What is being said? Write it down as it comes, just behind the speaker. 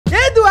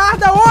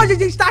Eduarda, hoje a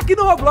gente tá aqui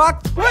no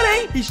Roblox,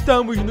 porém,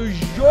 estamos no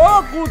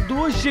jogo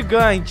do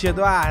gigante,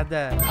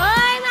 Eduarda. Oi,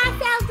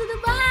 Marcelo, tudo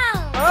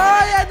bom?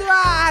 Oi,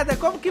 Eduarda,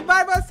 como que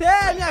vai você,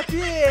 minha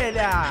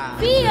filha?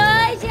 E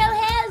hoje eu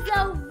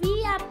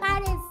resolvi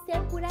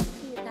aparecer por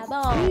aqui, tá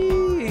bom?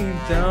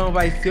 Então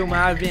vai ser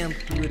uma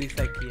aventura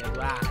isso aqui,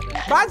 Eduarda.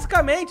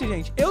 Basicamente,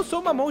 gente, eu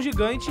sou uma mão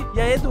gigante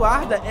e a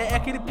Eduarda é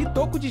aquele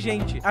pitoco de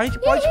gente. A gente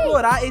pode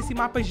explorar esse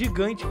mapa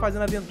gigante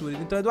fazendo aventuras.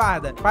 Então,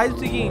 Eduarda, faz o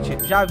seguinte,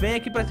 já vem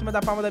aqui pra cima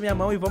da palma da minha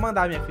mão e vou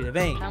mandar, minha filha,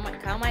 vem.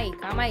 Calma aí.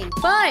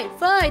 Foi,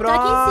 tô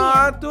aqui em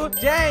cima. Pronto.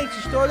 Gente,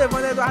 estou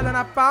levando a Eduarda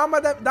na palma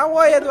da... Dá um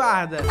oi,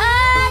 Eduarda.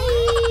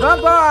 Ai!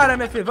 Vambora,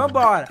 minha filha,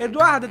 vambora.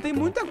 Eduarda, tem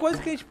muita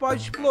coisa que a gente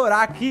pode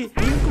explorar aqui,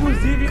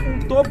 inclusive um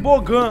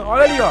tobogã.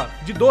 Olha ali, ó,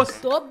 de doce.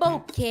 Tobogã? O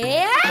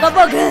quê?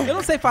 Tobogã. Eu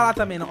não sei falar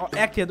também, não. Ó,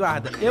 é aqui,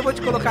 Eduarda. Eu vou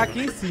te colocar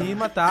aqui em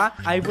cima, tá?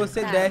 Aí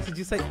você desce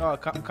disso aí. Ó,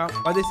 calma.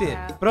 Pode descer.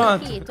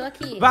 Pronto. Tô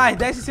aqui. Vai,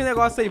 desce esse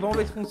negócio aí. Vamos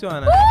ver se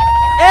funciona.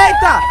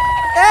 Eita!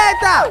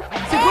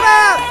 Segura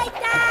ela!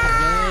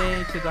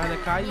 Gente, Eduarda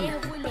caiu.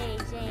 Mergulhei,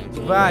 gente.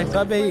 Vai,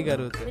 sobe aí,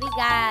 garota.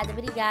 Obrigada.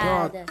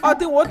 Pronto. Ó,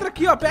 tem outro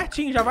aqui, ó,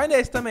 pertinho. Já vai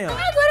nesse também, ó.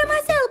 Agora,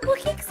 Marcelo, por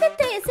que você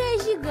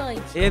é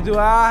gigante?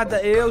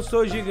 Eduarda, eu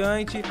sou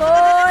gigante.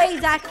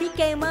 Pois aqui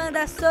quem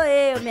manda sou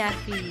eu, minha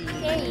filha.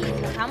 Que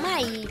isso? Calma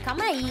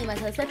aí,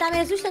 Marcelo. Você tá me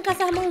assustando com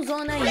essas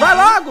mãozonas aí. Vai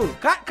logo!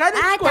 Cai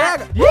nesse escorrega.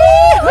 Tá.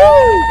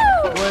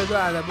 Boa,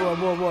 Eduarda.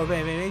 Boa.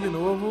 Vem de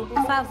novo.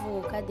 Por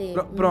favor, cadê?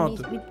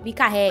 Pronto. Me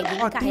carregue,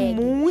 Ó, tem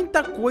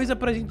muita coisa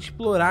pra gente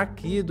explorar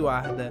aqui,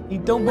 Eduarda.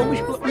 Então vamos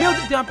explorar. Meu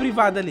Deus, tem uma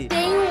privada ali.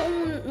 Tem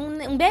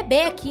um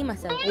bebê aqui,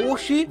 Marcelo.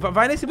 Oxi,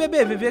 vai nesse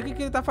bebê, vê o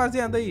que ele tá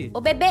fazendo aí.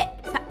 Ô, bebê,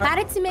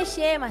 para de se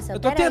mexer, Marcelo.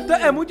 Eu tô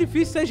tentando, é muito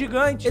difícil ser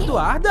gigante.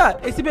 Eduarda,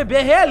 esse bebê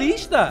é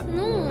realista.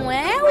 Não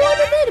é o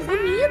olho dele,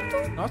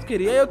 bonito. Nossa,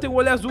 queria eu ter um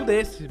olho azul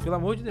desse, pelo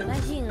amor de Deus.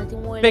 Imagina, tem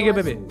um olho Peguei o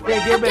azul. bebê,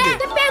 peguei o bebê.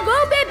 Você pegou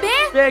o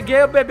bebê?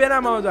 Peguei o bebê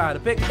na mão, Eduarda.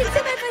 O que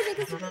você vai fazer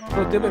com esse bebê?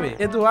 Botei o bebê.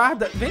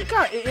 Eduarda, vem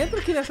cá, entra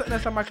aqui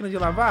nessa máquina de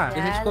lavar e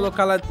a gente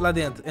colocar lá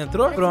dentro.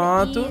 Entrou?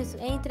 Pronto. Isso,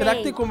 entrei. Será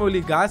que tem como eu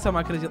ligar essa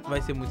máquina de...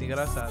 Vai ser muito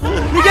engraçado.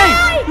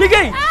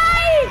 Liguei!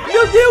 Ai!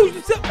 Meu Deus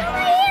do céu! Calma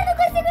aí, eu não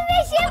consigo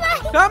mexer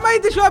mais. Calma aí,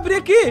 deixa eu abrir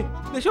aqui.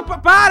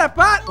 Para.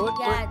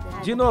 Obrigada.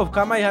 De novo,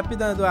 calma aí,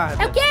 rapidão,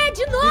 Eduarda. É o quê?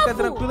 De novo? Fica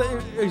tranquila.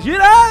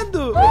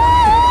 Girando!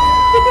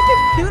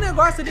 Tem um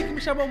negócio ali que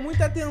me chamou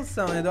muita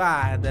atenção,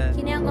 Eduarda.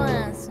 Que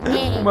negócio?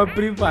 Uma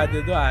privada,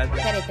 Eduarda.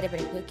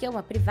 Peraí. O que?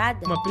 Uma privada?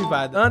 Uma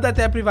privada. Anda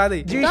até a privada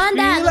aí. Tô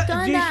andando.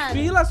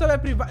 Desfila sobre a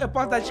privada. Eu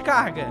posso dar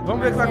descarga?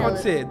 Vamos ver o que vai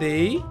acontecer.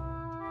 Dei.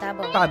 Tá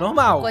bom. Tá,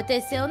 normal. Não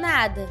aconteceu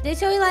nada.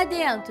 Deixa eu ir lá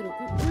dentro.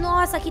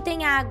 Nossa, aqui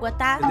tem água,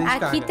 tá? Eu dei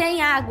descarga. Aqui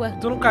tem água.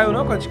 Tu não caiu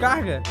não com a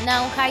descarga?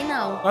 Não, cai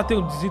não. Ó, tem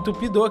um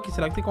desentupidor aqui.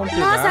 Será que tem como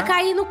pegar? Nossa,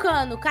 caí no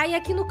cano. Caí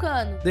aqui no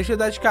cano. Deixa eu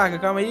dar descarga.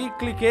 Calma aí.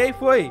 Cliquei,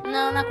 foi.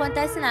 Não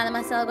acontece nada,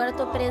 Marcelo. Agora eu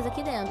tô presa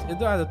aqui dentro.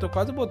 Eduardo, eu tô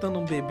quase botando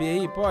um bebê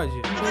aí, pode?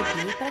 Um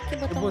bebê? Pra que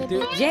botar Eu um botei-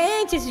 bebê?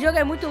 Gente, esse jogo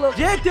é muito louco.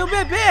 Gente, tem um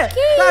bebê!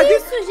 Que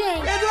isso,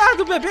 gente?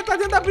 Eduardo, o bebê tá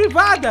dentro da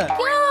privada! Que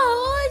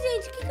horror,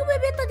 gente. O que o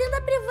bebê tá dentro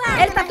da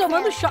privada? Ele tá Marcelo?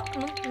 tomando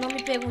choque. Não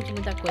me pergunte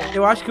muita coisa.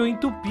 Eu acho que eu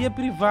entupi a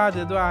privada,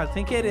 Eduardo,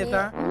 sem querer,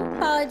 tá? Não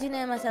pode,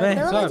 né, Marcelo? Vem,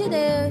 Pelo amor sobe. de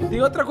Deus.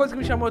 Tem outra coisa que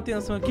me chamou a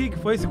atenção aqui, que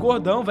foi esse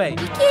gordão, velho.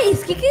 Que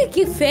isso?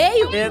 Que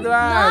feio?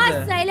 Eduardo.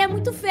 Nossa, ele é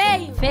muito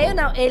feio. Feio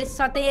não, ele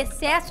só tem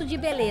excesso de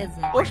beleza.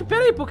 Oxe,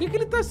 peraí, por que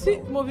ele tá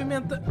se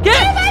movimentando? Quê?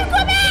 Ele vai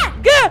comer!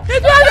 Quê?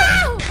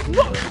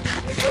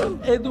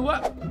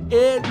 Eduardo!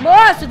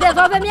 Moço,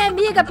 devolve a minha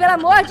amiga, pelo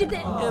amor de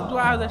Deus.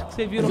 Eduardo, acho que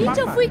você virou Gente,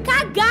 eu papai. fui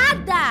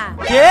cagada.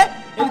 Quê?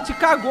 Ele te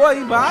cagou aí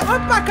embaixo?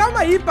 Opa, calma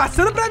aí,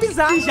 passando pra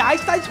avisar que já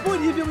está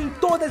disponível em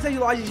todas as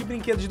lojas de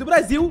brinquedos do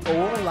Brasil,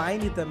 ou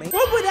online também,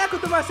 o boneco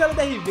do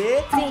Marcelodrv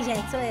Sim,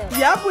 gente, sou eu.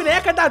 e a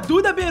boneca da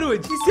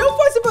Dudaberud. E se eu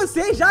fosse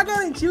você, já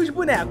garantia os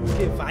bonecos,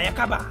 porque vai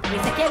acabar.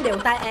 Esse aqui é meu,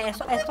 tá? É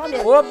só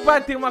meu.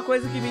 Opa, tem uma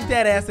coisa que me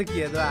interessa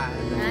aqui, Eduardo.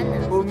 Ah,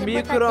 não. O Você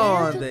quer botar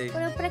micro-ondas.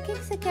 dentro? Pra que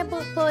você quer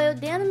pôr eu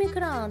dentro do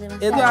micro-ondas,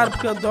 Marcelo? Eduardo,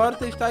 porque eu adoro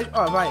testar...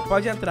 Ó, vai,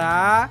 pode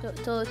entrar.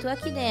 Tô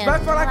aqui dentro. Vai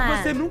falar vamos que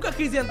lá. você nunca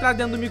quis entrar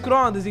dentro do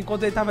micro-ondas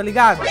enquanto ele tava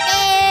ligado?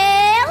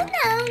 Eu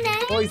não, né?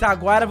 Pois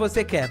agora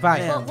você quer,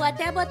 vai. Vou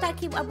até botar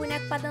aqui a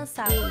boneca pra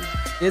dançar.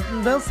 Ele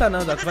não dança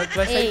não, Eduardo, tu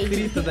vai sair Ei.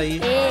 frita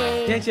daí.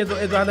 Ei. Gente,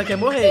 Eduardo quer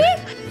morrer.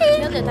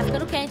 Meu Deus, tá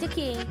ficando quente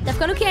aqui, hein? Tá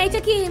ficando quente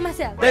aqui,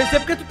 Marcelo. Deve ser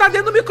porque tu tá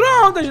dentro do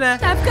micro-ondas, né?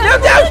 Tá ficando Meu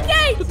Deus! muito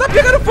quente. Tu tá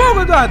pegando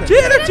fogo, Eduardo!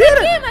 Tira!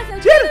 Aqui, Marcelo,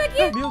 tira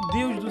daqui. Meu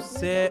Deus do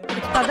céu!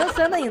 Tá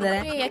dançando ainda,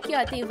 né? Ei, aqui,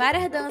 ó, tem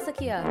várias danças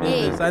aqui, ó. Meu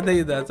Ei, Deus, sai daí,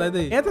 Eduardo, sai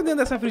daí. Entra dentro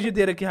dessa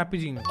frigideira aqui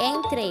rapidinho.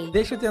 entrei.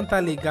 Deixa eu tentar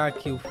ligar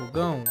aqui o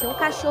fogão. Tem um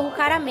cachorro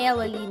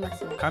caramelo ali,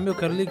 Marcelo. Calma, eu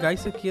quero ligar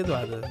isso aqui,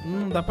 Eduardo.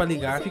 Não dá pra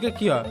ligar. Fica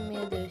aqui, ó.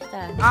 Meu Deus,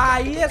 tá.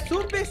 Aí é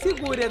super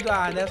seguro,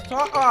 Eduardo. É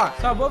só, ó,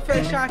 só vou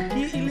fechar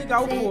aqui e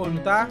ligar o forno,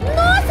 tá?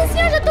 Nossa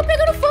senhora, já tô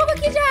pegando fogo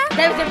aqui já.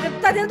 Deve ser porque tu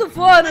tá dentro do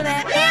forno,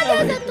 né? Meu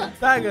Deus, eu tô...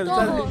 Tá,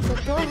 garoto?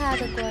 Tô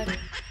torrada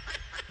agora.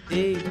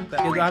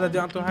 Eita, Eduarda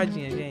deu uma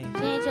torradinha, gente.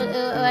 Gente,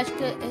 eu acho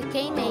que eu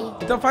queimei.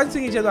 Então faz o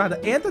seguinte, Eduarda.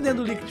 Entra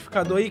dentro do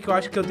liquidificador aí que eu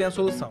acho que eu tenho a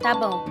solução. Tá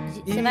bom.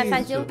 Você vai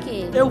fazer Isso. o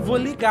quê? Eu vou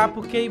ligar,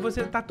 porque aí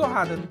você tá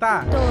torrada, não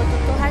tá?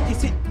 Tô torradinha. E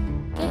se...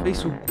 Que? Fez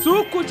suco.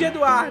 Suco de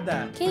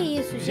Eduarda. Que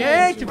isso,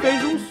 Gente,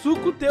 fez um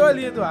suco teu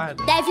ali,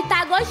 Eduarda. Deve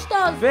tá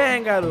gostoso.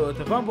 Vem,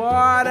 garota.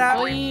 Vambora.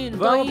 Tô indo,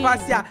 Vamos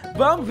passear.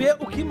 Vamos ver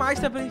o que mais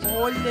tá pra gente.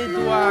 Olha, Nossa,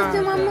 Eduarda.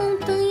 tem uma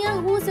montanha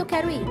russa. Eu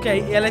quero ir.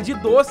 Ok, ela é de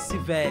doce,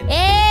 velho.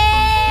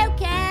 Eu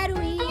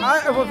quero ir.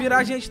 Ah, eu vou virar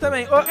a gente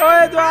também. Ô,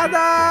 Eduarda!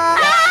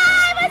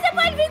 Ai, você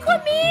pode vir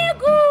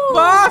comigo.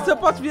 Nossa, eu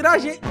posso virar a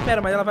gente.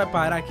 Pera, mas ela vai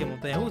parar aqui a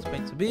montanha-russa pra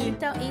gente subir?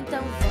 Então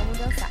vamos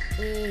dançar.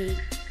 Ei.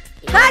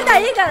 Sai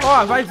daí, garoto.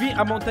 Ó, vai vir.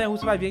 A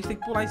montanha-russa vai vir, a gente tem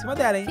que pular em cima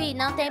dela, hein? Fih,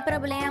 não tem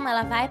problema.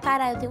 Ela vai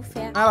parar, eu tenho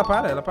fé. Ah,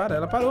 ela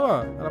parou,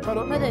 ó. Ela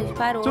parou. Meu Deus,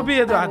 parou. Subi,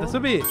 Eduarda, parou.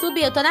 subi.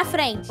 Subi, eu tô na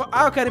frente.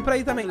 Ah, eu quero ir pra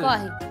aí também.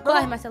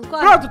 Corre, Marcelo,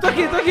 corre. Pronto, tô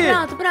aqui.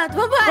 Pronto,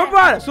 vambora.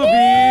 Vambora. Subiu.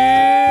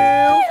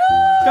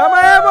 Calma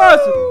aí,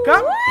 moço.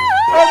 Calma.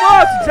 Ô,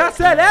 moço, já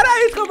acelera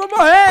isso que eu vou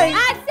morrer, hein?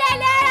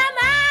 Acelera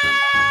mais.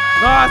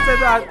 Nossa,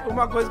 Eduardo,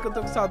 uma coisa que eu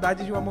tô com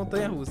saudade de uma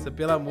montanha-russa.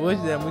 Pelo amor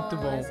de Deus, é muito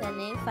bom. Nossa,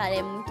 nem fala,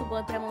 é muito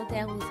boa pra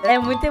montanha-russa. É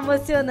muito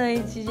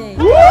emocionante, gente.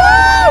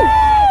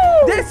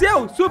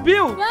 Desceu,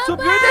 subiu e desceu.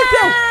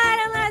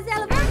 Para,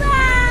 Marcelo,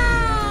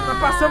 vambora. Nós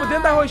passamos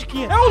dentro da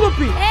rosquinha. É um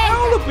looping, é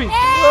um looping.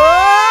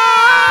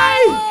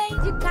 Ai!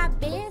 De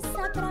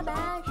cabeça pra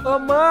baixo. Ô,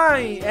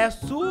 mãe, é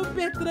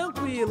super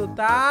tranquilo,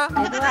 tá?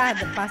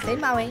 Eduarda, passei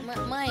mal, hein?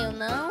 Mãe, eu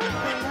não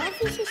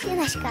fiz xixi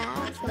nas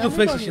calças. Não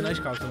fez xixi nas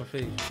calças, não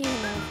fez? Fiz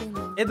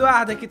não.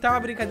 Eduardo, aqui tá uma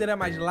brincadeira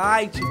mais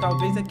light.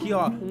 Talvez aqui,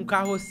 ó, um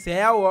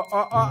carrossel,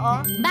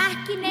 ó.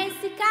 Embarque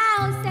nesse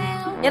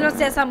carrossel. Eu não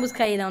sei essa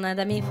música aí, não, né?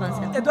 Da minha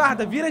infância.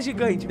 Eduarda, vira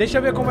gigante. Deixa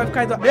eu ver como vai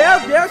ficar, Eduardo. Meu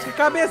Deus, que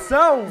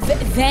cabeção!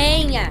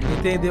 Venha.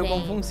 Entendeu Vem.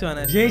 como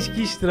funciona? Gente,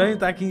 que estranho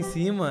tá aqui em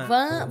cima.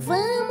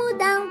 Vamos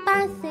dar um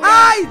passeio.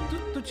 Ai,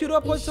 tu tirou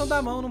a posição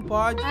da mão, não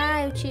pode.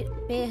 Ah, eu tiro.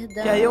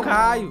 Perdão. Que aí eu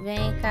caio.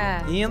 Vem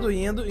cá. Indo.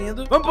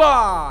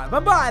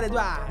 Vambora,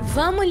 Eduardo.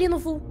 Vamos ali no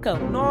vulcão.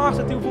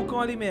 Nossa, tem um vulcão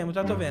ali mesmo,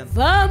 já tô vendo.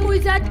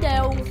 Vamos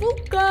até o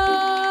vulcão.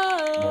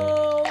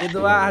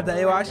 Eduarda,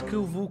 eu acho que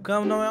o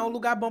vulcão não é um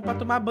lugar bom pra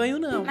tomar banho,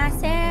 não.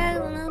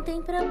 Marcelo, não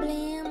tem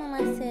problema,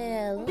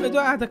 Marcelo.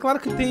 Eduarda, claro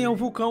que tem, é um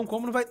vulcão,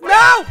 como não vai...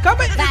 Não,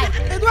 calma aí.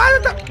 Vai.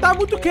 Eduarda, tá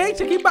muito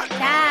quente aqui embaixo.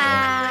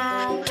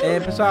 Tchau.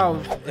 Pessoal,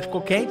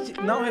 ficou quente.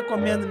 Não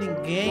recomendo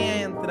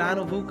ninguém a entrar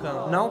no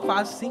vulcão. Não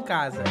faça isso em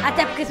casa.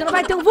 Até porque você não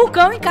vai ter um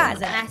vulcão em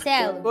casa.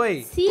 Marcelo.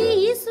 Oi. Se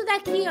isso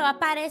daqui, ó,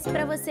 aparece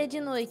pra você de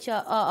noite,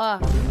 ó.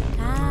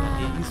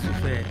 Que isso,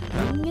 velho?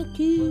 Vem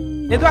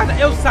aqui. Eduarda,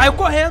 eu saio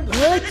correndo.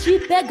 Vou te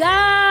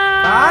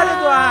pegar. Para,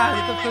 Eduarda.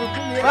 Eu tô ficando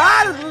com medo.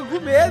 Para, eu tô com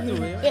medo.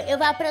 Eu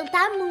vou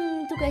aprontar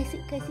muito com esse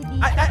bicho.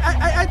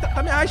 Ai,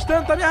 tá me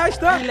arrastando.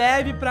 Me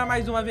leve pra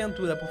mais uma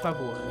aventura, por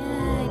favor.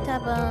 Ai, tá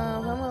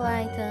bom. Vamos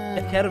lá, então.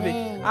 Eu quero ver.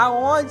 Vem.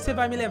 Aonde você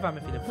vai me levar,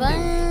 minha filha?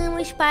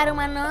 Vamos para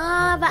uma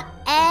nova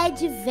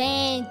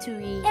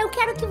adventure. Eu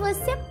quero que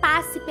você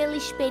passe pela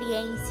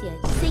experiência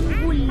de ser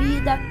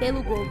engolida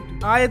pelo gordo.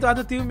 Ai,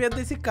 Eduardo, eu tenho medo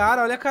desse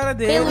cara. Olha a cara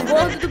dele. Pelo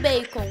gordo do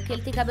bacon, que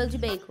ele tem cabelo de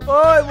bacon.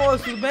 Oi,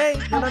 moço, tudo bem?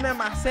 Meu nome é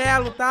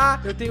Marcelo, tá?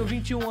 Eu tenho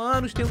 21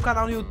 anos, tenho um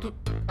canal no YouTube.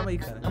 Calma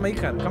aí,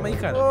 cara.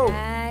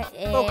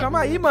 Ô, calma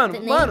aí, mano.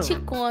 Nem te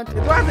conto.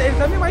 Eduardo, ele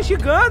tá me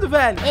mastigando,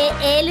 velho.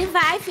 Ele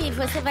vai, filho.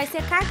 Você vai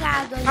ser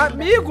cagado ainda.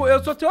 Amigo,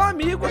 eu sou teu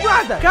amigo,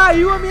 Eduarda.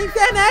 Caiu a minha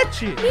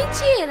internet.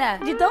 Mentira.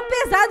 De tão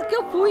pesado que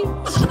eu fui.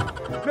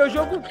 Meu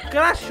jogo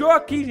crashou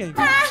aqui, gente.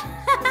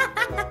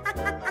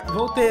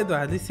 Voltei,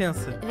 Eduardo,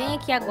 licença. Vem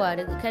aqui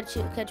agora. Eu quero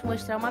te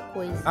mostrar uma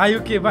coisa. Aí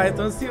o que? Vai, eu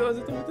tô ansioso,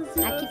 eu tô muito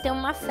ansioso. Aqui tem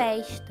uma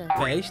festa.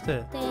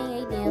 Festa? Tem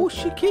aí dentro.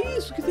 Oxi, que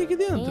isso que tem aqui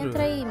dentro?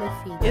 Entra aí, meu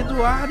filho.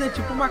 Eduardo, é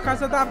tipo uma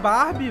casa da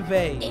Barbie,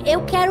 velho.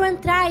 Eu quero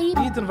entrar aí.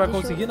 Ih, tu não vai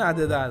Deixa conseguir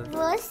nada, Eduardo.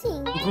 Vou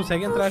sim. Tu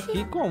consegue entrar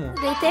aqui como?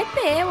 Dei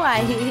TP,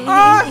 uai.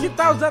 Ah, você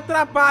tá usando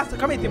trapaça.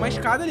 Calma aí, tem uma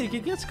escada ali. O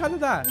que essa escada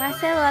dá?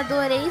 Marcelo, eu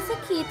adorei isso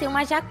aqui. Tem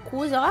uma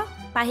jacuzzi, ó.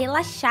 Pra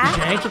relaxar.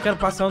 Gente, eu quero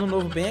passar ano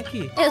novo bem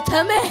aqui. Eu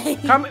também.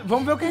 Calma,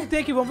 vamos ver o que tem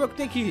aqui, Vamos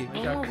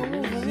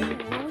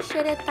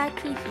xeretar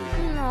aqui,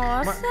 filho.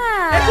 Nossa.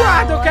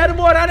 Eduardo, eu quero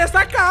morar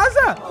nessa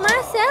casa.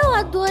 Marcelo, eu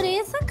adorei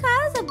essa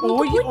casa. Muito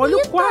bonita. Olha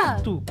o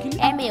quarto.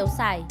 É meu,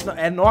 sai. Não,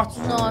 é nosso.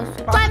 Nossa.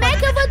 Como é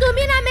que eu vou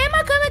dormir na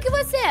mesma cama que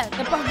você?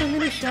 Eu posso dormir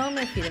no chão,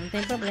 minha filha, não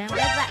tem problema.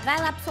 Vai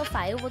lá pro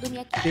sofá, eu vou dormir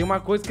aqui. Tem uma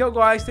coisa que eu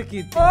gosto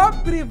aqui. Ô,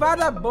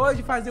 privada boa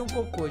de fazer um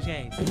cocô,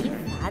 gente.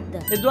 Privada?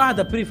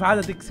 Eduarda,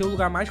 privada tem que ser o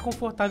lugar mais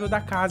confortável da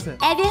casa.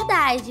 É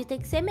verdade, tem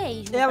que ser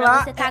mesmo. É pra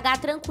lá- você cagar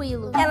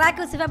tranquilo. É lá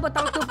que você vai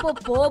botar o teu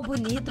popô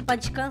bonito pra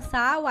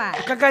descansar, uai.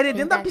 Eu cagaria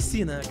dentro da Verdade.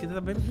 piscina, que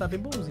tá bem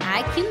bonzinho.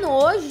 Ai, que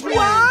nojo.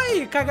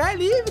 Uai, cagar é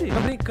livre. Tô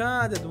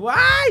brincando, Edu.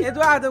 Uai,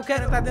 Eduardo, eu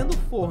quero estar dentro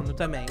do forno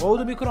também. Ou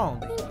do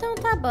micro-ondas. Então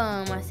tá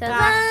bom, Marcelo.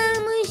 Tá.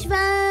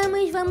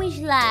 Vamos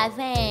lá,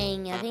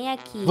 venha. Vem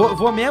aqui.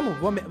 Vou mesmo?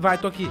 Vai,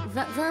 tô aqui.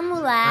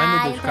 Vamos lá, Ai, meu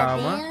Deus, entra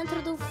calma.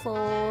 dentro do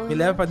forno. Me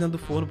leva pra dentro do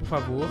forno, por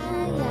favor.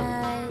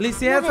 Ai, ai.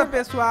 Licença,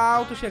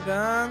 pessoal, tô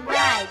chegando.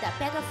 Vai,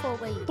 pega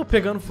fogo aí. Tô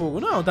pegando fogo.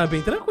 Não, tá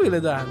bem tranquilo,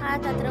 Eduardo. Ah,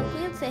 tá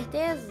tranquilo,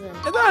 certeza?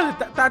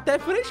 Eduardo, tá até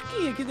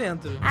fresquinho aqui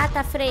dentro. Ah,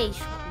 tá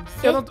fresco.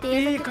 Eu não... Certeza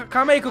Ih,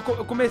 calma aí que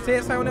eu comecei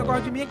a sair um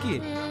negócio de mim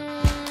aqui.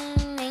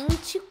 Nem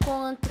te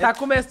conto. Tá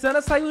começando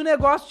a sair um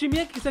negócio de mim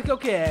aqui. Isso aqui é o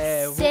quê?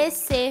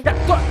 CC.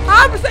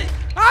 Abre isso aí!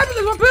 Abre,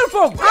 vamos pelo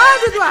fogo!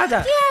 Abre,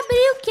 Eduarda! E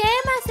abrir o quê,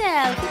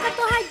 Marcelo? Fica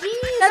torradinho.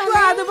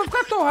 Eduarda, eu vou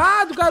ficar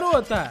torrado,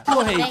 garota!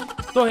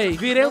 Torrei.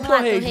 Virei um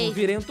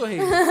torresmo.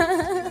 torresmo.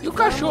 E o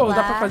cachorro? lá.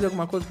 Dá pra fazer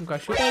alguma coisa com o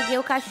cachorro? Peguei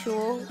o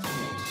cachorro.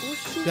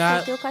 Puxa,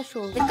 peguei o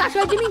cachorro. Esse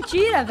cachorro é de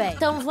mentira, velho.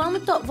 Então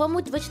vamos,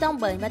 vou te dar um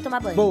banho. Vai tomar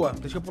banho. Boa,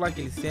 deixa eu pular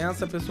aqui.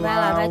 Licença, pessoal. Vai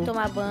lá, vai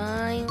tomar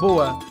banho.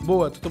 Boa.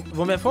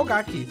 Vou me afogar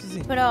aqui, isso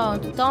sim.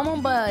 Pronto, toma um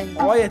banho.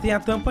 Olha, tem a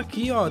tampa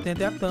aqui, ó. Tem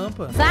até a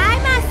tampa. Vai,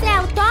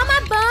 Marcelo,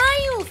 toma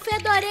banho,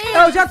 fedoreiro.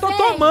 Eu já tô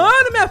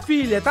tomando, minha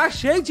filha. Tá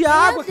cheio de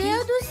água aqui.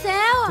 Meu Deus do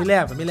céu. Me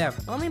leva.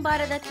 Vamos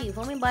embora daqui.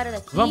 Vambora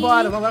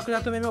que eu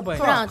já tomei meu banho.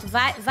 Pronto,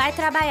 vai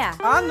trabalhar.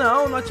 Ah,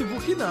 não,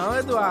 notebook não,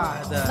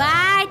 Eduarda.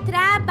 Vai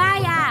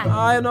trabalhar.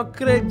 Ah, eu não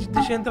acredito.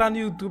 Deixa eu entrar no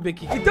YouTube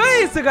aqui. Então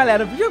é isso,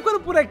 galera. O vídeo ficando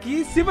por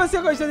aqui. Se você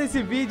gostou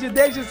desse vídeo,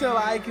 deixa o seu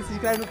like, se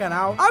inscreve no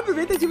canal.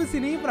 Aproveita e ativa o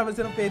sininho pra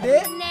você não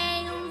perder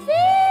nenhum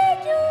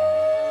vídeo.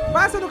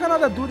 Passa no canal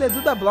da Duda, é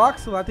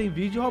Dudaberud. Lá tem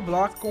vídeo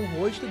Roblox com o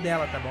rosto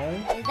dela, tá bom?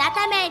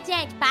 Exatamente,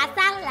 gente.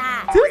 Passa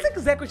lá. Se você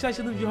quiser continuar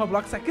assistindo vídeo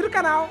Roblox aqui no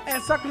canal, é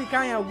só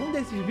clicar em algum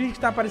desses vídeos que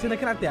tá aparecendo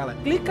aqui na tela.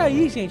 Clica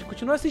aí, gente.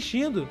 Continua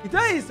assistindo.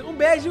 Então é isso. Um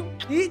beijo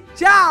e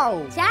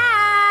tchau! Tchau!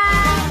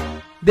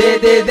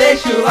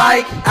 Deixa o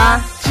like,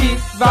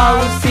 ativa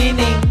o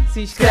sininho,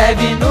 se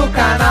inscreve no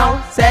canal,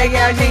 segue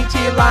a gente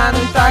lá no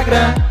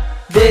Instagram.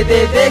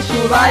 Deixa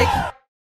o like.